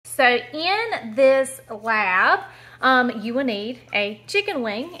So in this lab, you will need a chicken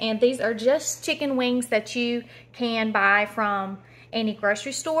wing, and these are just chicken wings that you can buy from any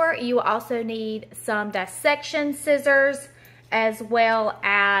grocery store. You will also need some dissection scissors as well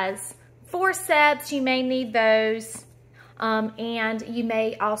as forceps. You may need those, and you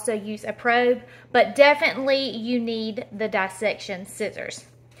may also use a probe, but definitely you need the dissection scissors.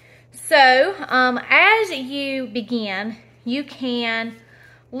 So as you begin, you can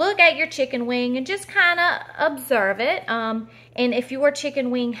look at your chicken wing and just kind of observe it. And if your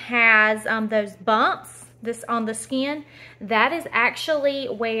chicken wing has those bumps on the skin, that is actually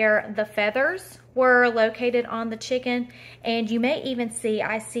where the feathers were located on the chicken. And you may even see,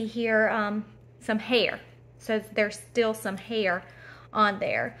 I see here some hair. So there's still some hair on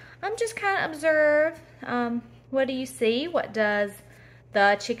there. I'm just kind of observe, what do you see? What does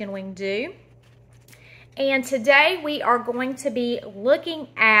the chicken wing do? And today we are going to be looking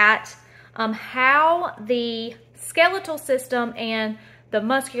at how the skeletal system and the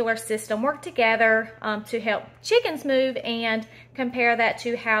muscular system work together to help chickens move, and compare that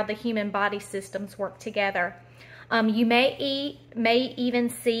to how the human body systems work together. You may even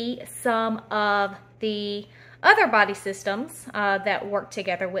see some of the other body systems that work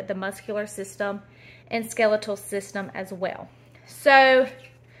together with the muscular system and skeletal system as well. So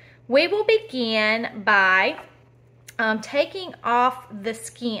we will begin by taking off the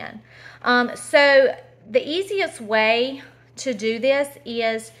skin. So the easiest way to do this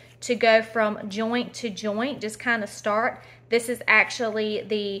is to go from joint to joint, just kind of start. This is actually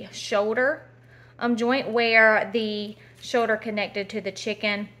the shoulder joint, where the shoulder connected to the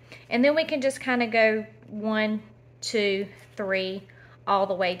chicken. And then we can just kind of go 1, 2, 3, all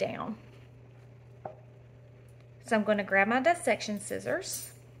the way down. So I'm going to grab my dissection scissors.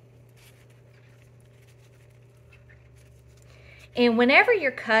 And whenever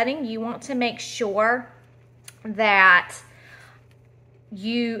you're cutting, you want to make sure that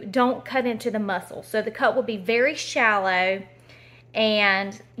you don't cut into the muscle. So the cut will be very shallow,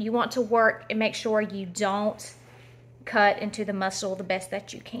 and you want to work and make sure you don't cut into the muscle the best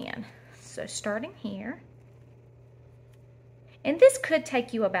that you can. So starting here. And this could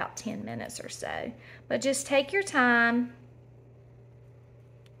take you about 10 minutes or so, but just take your time.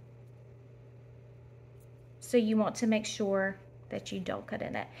 So you want to make sure that you don't cut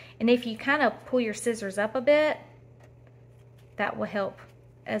in that. And if you kind of pull your scissors up a bit, that will help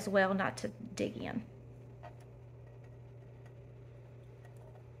as well not to dig in.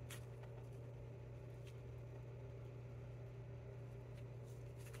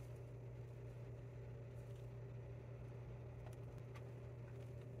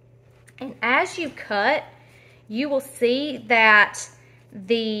 And as you cut, you will see that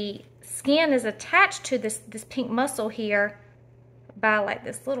the skin is attached to this pink muscle here by like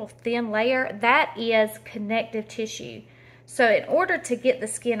this little thin layer. That is connective tissue. So in order to get the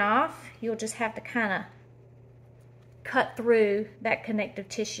skin off, you'll just have to kind of cut through that connective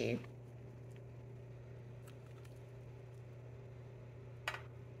tissue.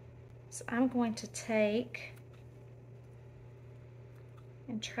 So I'm going to take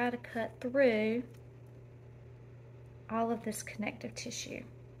and try to cut through all of this connective tissue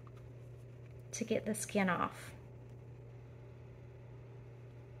to get the skin off.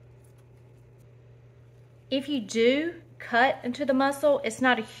 If you do cut into the muscle, it's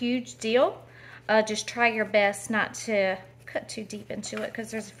not a huge deal. Just try your best not to cut too deep into it,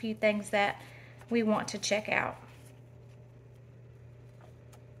 because there's a few things that we want to check out.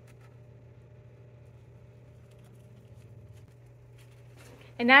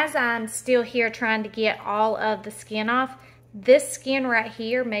 And as I'm still here trying to get all of the skin off, this skin right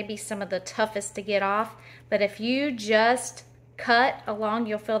here may be some of the toughest to get off, but if you just cut along,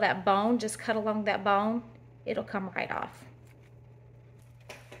 you'll feel that bone, just cut along that bone, it'll come right off.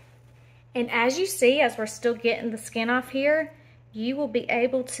 And as you see, as we're still getting the skin off here, you will be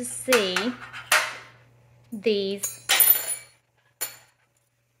able to see these,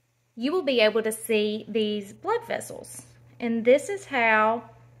 blood vessels. And this is how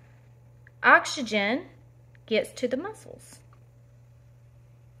oxygen gets to the muscles.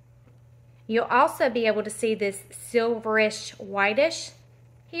 You'll also be able to see this silverish whitish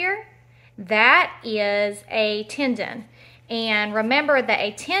here. That is a tendon. And remember that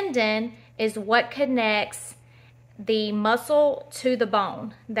a tendon is what connects the muscle to the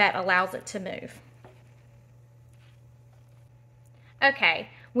bone that allows it to move. Okay,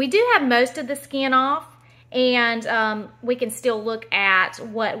 we do have most of the skin off, and we can still look at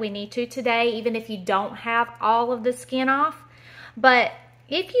what we need to today, even if you don't have all of the skin off. But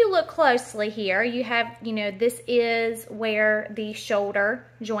if you look closely here, you have, this is where the shoulder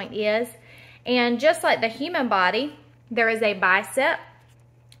joint is. And just like the human body, there is a bicep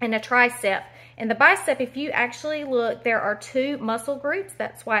and a tricep. And the bicep, if you actually look, there are two muscle groups.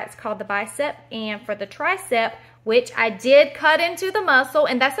 That's why it's called the bicep. And for the tricep, which I did cut into the muscle,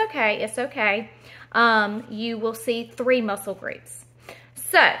 and that's okay, it's okay, you will see 3 muscle groups.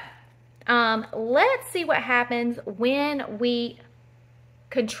 So, let's see what happens when we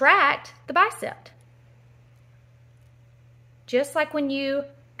contract the bicep. Just like when you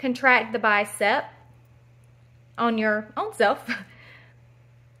contract the bicep on your own self,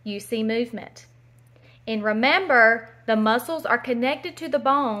 you see movement. And remember, the muscles are connected to the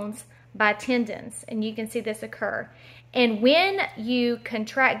bones by tendons, and you can see this occur. And when you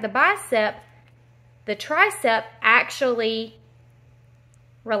contract the bicep, the tricep actually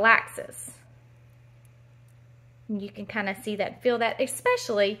relaxes. And you can kind of see that, feel that,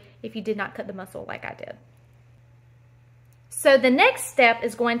 especially if you did not cut the muscle like I did. So the next step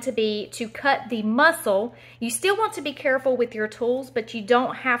is going to be to cut the muscle. You still want to be careful with your tools, but you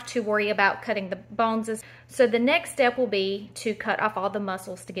don't have to worry about cutting the bones. So the next step will be to cut off all the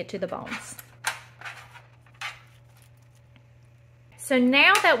muscles to get to the bones. So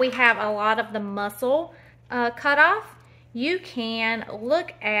now that we have a lot of the muscle cut off, you can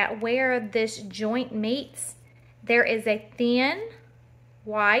look at where this joint meets. There is a thin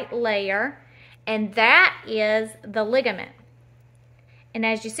white layer, and that is the ligament. And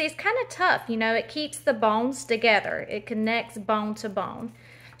as you see, it's kind of tough, it keeps the bones together. It connects bone to bone.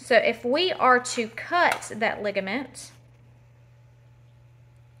 So if we are to cut that ligament,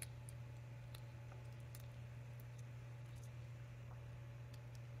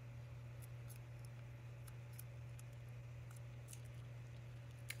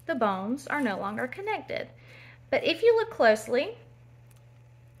 the bones are no longer connected. But if you look closely,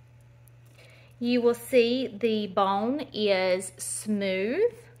 you will see the bone is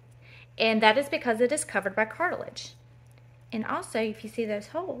smooth, and that is because it is covered by cartilage. And also, if you see those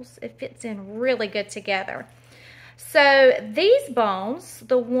holes, it fits in really good together. So these bones,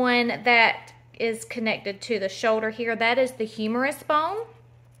 the one that is connected to the shoulder here, that is the humerus bone.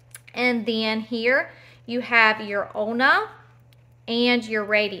 And then here you have your ulna and your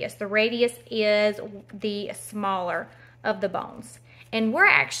radius. The radius is the smaller of the bones. And we're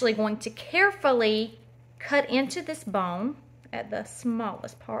actually going to carefully cut into this bone at the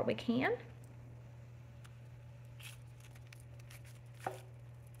smallest part we can.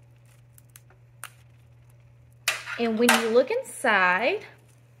 And when you look inside,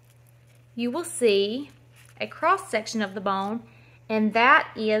 you will see a cross section of the bone, and that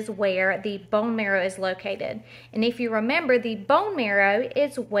is where the bone marrow is located. And if you remember, the bone marrow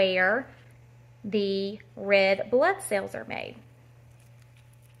is where the red blood cells are made.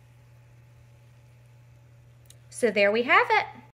 So there we have it.